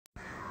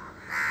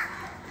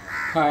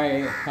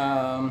Hi,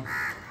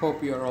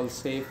 hope you are all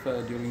safe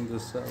during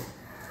this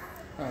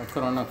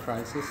corona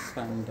crisis.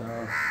 And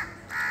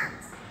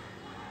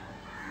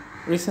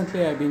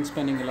recently, I've been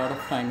spending a lot of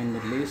time in the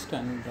Middle East,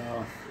 and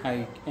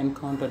I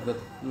encountered with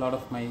a lot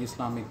of my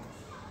Islamic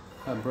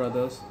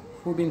brothers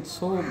who've been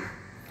so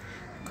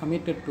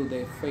committed to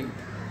their faith.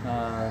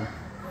 Uh,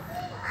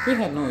 we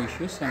had no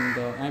issues, and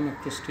I'm a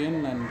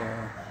Christian, and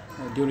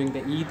during the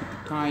Eid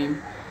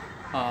time,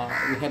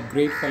 we had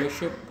great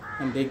fellowship,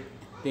 and they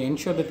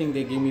ensured the thing.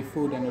 They gave me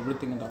food and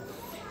everything, and all.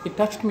 It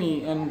touched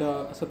me. And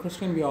as a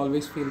Christian, we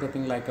always feel the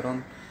thing like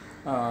around.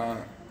 Uh,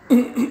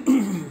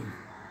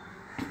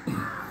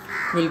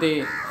 will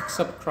they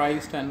accept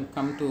Christ and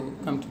come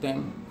to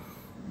them?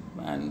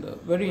 And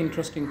very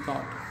interesting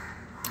thought.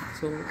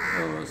 So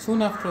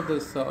soon after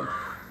this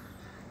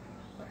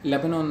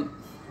Lebanon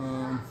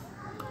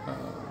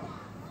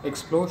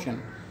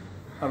explosion,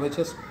 I was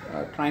just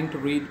trying to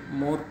read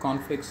more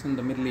conflicts in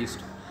the Middle East.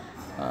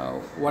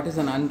 What is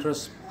an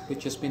unrest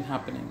which has been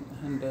happening?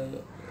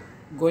 And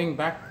going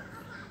back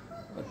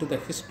to the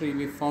history,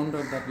 we found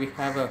out that we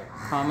have a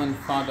common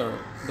father,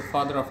 the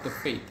father of the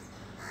faith,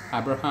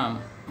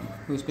 Abraham,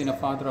 who's been a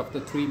father of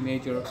the three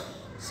major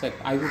sects.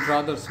 I would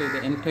rather say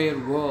the entire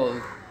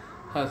world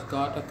has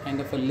got a kind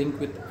of a link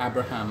with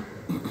Abraham,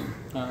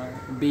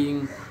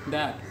 being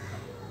that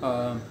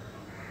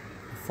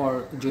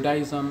for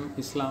Judaism,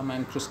 Islam,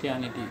 and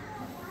Christianity.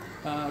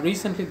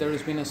 Recently, there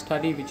has been a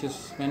study which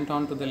has went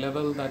on to the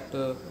level that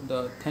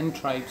the 10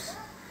 tribes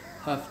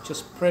have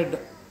just spread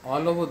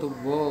all over the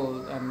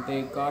world, and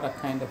they got a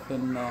kind of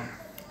an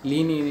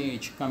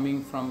lineage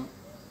coming from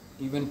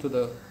even to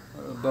the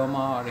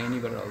Burma or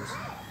anywhere else.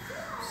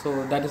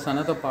 So that is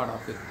another part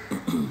of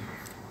it.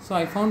 So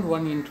I found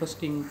one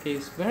interesting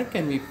case. Where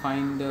can we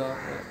find the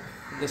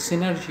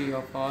synergy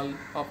of all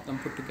of them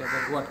put together?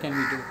 What can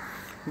we do?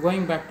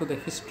 Going back to the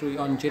history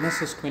on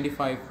Genesis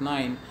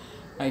 25:9,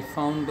 I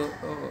found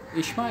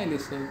Ishmael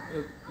is a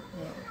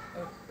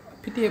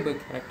pitiable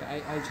character.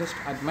 I just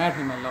admire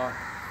him a lot.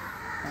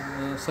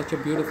 Such a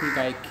beautiful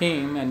guy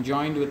came and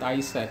joined with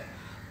Isaac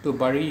to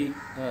bury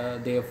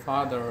their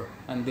father,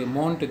 and they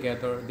mourned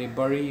together. They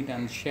buried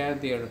and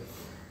shared their,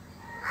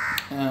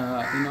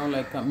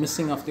 like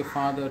missing of their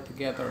father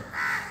together.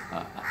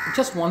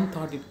 Just one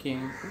thought it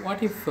came: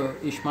 what if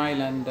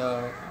Ishmael and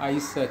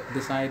Isaac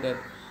decided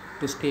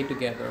to stay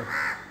together,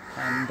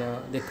 and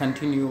they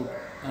continued,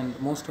 and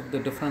most of the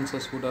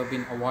differences would have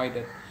been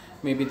avoided.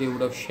 Maybe they would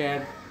have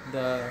shared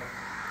the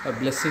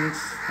blessings,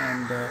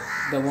 and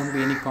there won't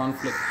be any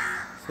conflict.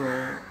 So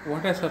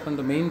what has happened?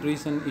 The main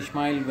reason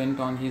Ishmael went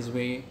on his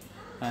way,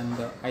 and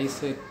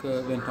Isaac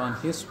went on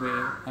his way,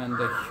 and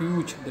the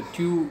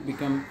two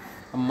become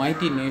a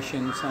mighty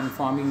nations and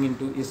forming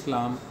into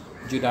Islam,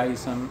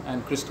 Judaism,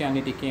 and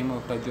Christianity came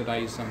out of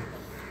Judaism.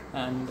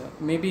 And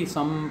maybe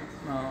some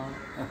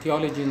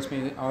theologians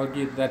may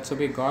argue that's the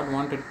way God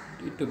wanted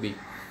it to be.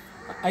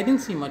 I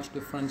didn't see much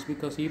difference,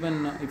 because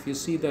even if you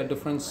see the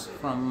difference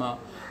from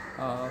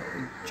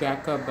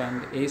Jacob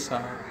and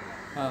Esau,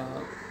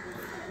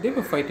 they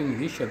were fighting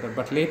with each other,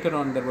 but later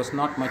on there was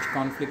not much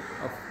conflict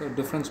of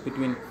difference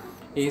between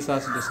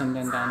Esau's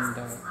descendant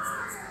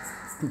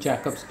and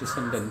Jacob's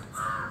descendant,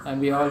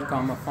 and we all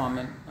come a form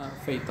and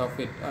faith of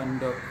it.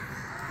 And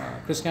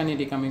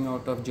Christianity coming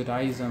out of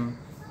Judaism,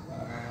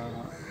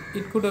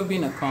 it could have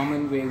been a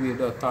common way we would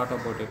have thought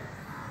about it.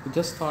 We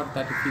just thought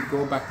that if you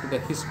go back to the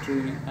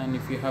history, and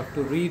if you have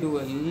to redo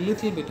a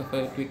little bit of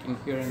a tweaking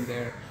here and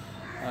there,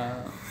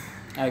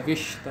 I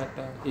wish that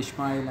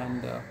Ishmael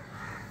and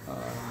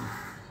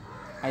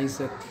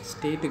Isaac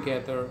stay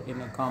together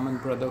in a common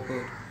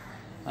brotherhood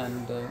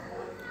and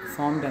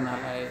formed an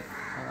ally.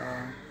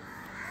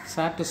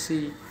 Sad to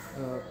see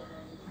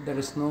there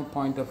is no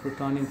point of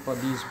returning for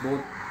these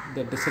both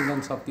the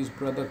descendants of these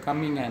brothers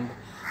coming and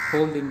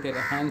holding their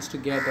hands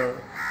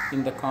together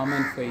in the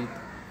common faith.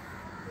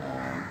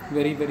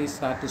 Very, very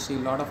sad to see a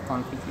lot of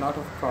conflict, a lot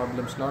of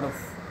problems, a lot of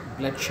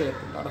bloodshed,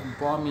 a lot of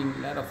bombing, a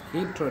lot of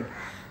hatred.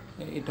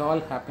 It all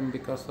happened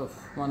because of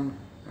one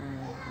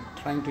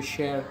trying to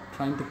share,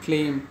 trying to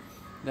claim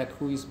that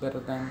who is better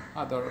than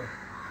other.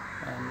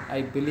 And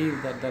I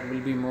believe that there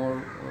will be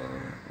more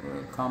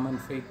common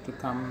faith to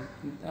come.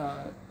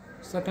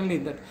 Certainly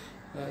that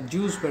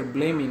Jews were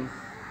blaming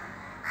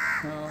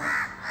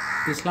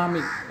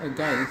Islamic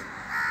guys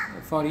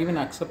for even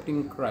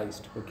accepting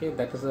Christ. Okay,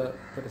 that is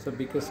the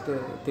biggest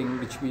thing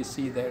which we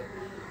see there.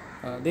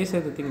 They say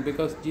the thing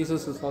because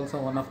Jesus is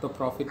also one of the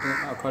prophets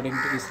according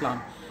to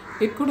Islam.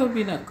 It could have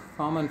been a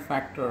common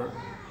factor,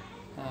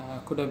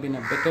 could have been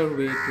a better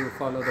way to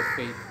follow the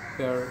faith,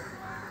 where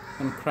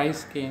when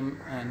Christ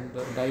came and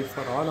died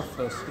for all of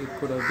us, it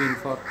could have been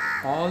for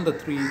all the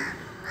three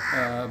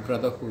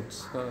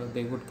brotherhoods.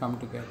 They would come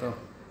together.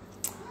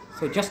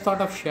 So just thought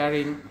of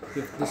sharing,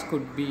 if this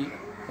could be,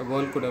 the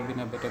world could have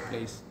been a better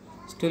place.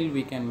 Still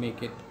we can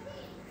make it.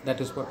 That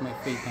is what my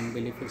faith and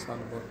belief is all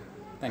about.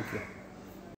 Thank you.